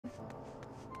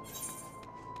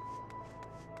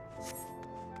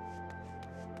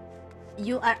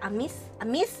You are amis?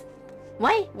 Amis?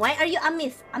 Why? Why are you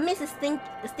amis? Amis is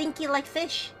stinky like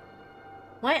fish.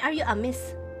 Why are you amis?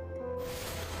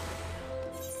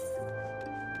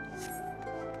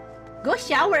 Go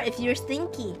shower if you're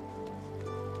stinky.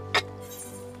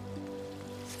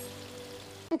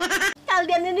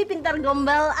 Kalian ini pintar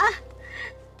gombal ah.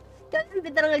 Kalian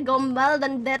pintar ngegombal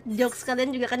dan dead jokes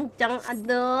kalian juga kencang.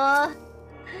 Aduh.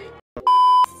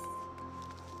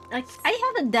 I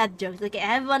have a dad jokes. Okay,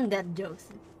 I have one dad jokes.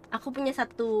 Aku punya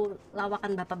satu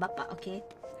lawakan bapak-bapak. Okay.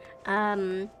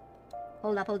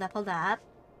 Hold up.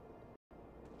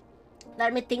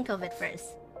 Let me think of it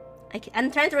first. Okay,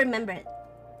 I'm trying to remember it.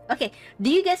 Okay, do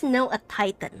you guys know a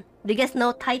titan? Do you guys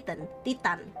know titan?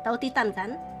 Titan. Tahu titan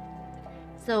kan?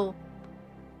 So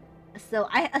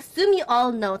I assume you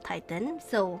all know titan.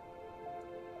 So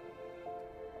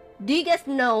do you guys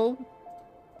know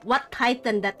what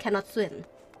titan that cannot swim?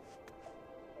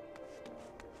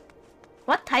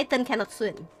 What titan cannot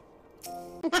swim?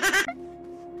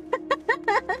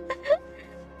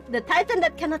 The titan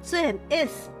that cannot swim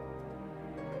is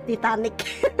Titanic.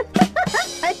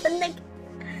 Titanic.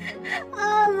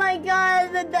 Oh my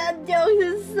god, the dad joke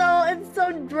is it's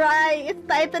so dry. It's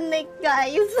Titanic,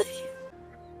 guys.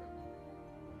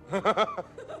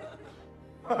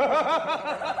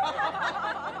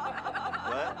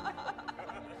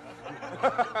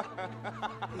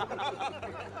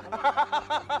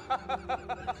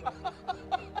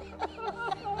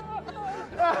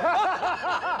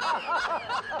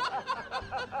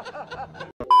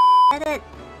 Edit.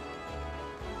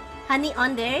 Honey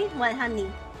on there? What honey?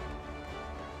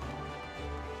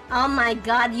 Oh my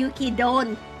god, Yuki,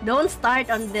 don't start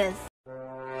on this.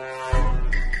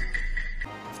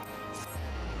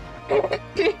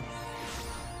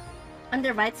 On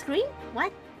the right screen?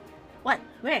 What? What?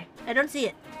 Where? I don't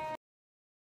see it.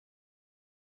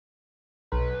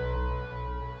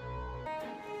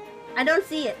 I don't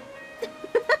see it.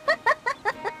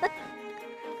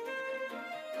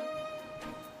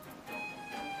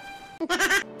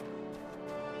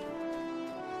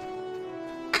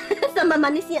 Sama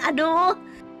manisnya, aduh.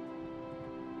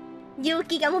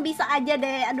 Yuki, kamu bisa aja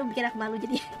deh. Aduh, bikin aku malu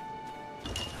jadi.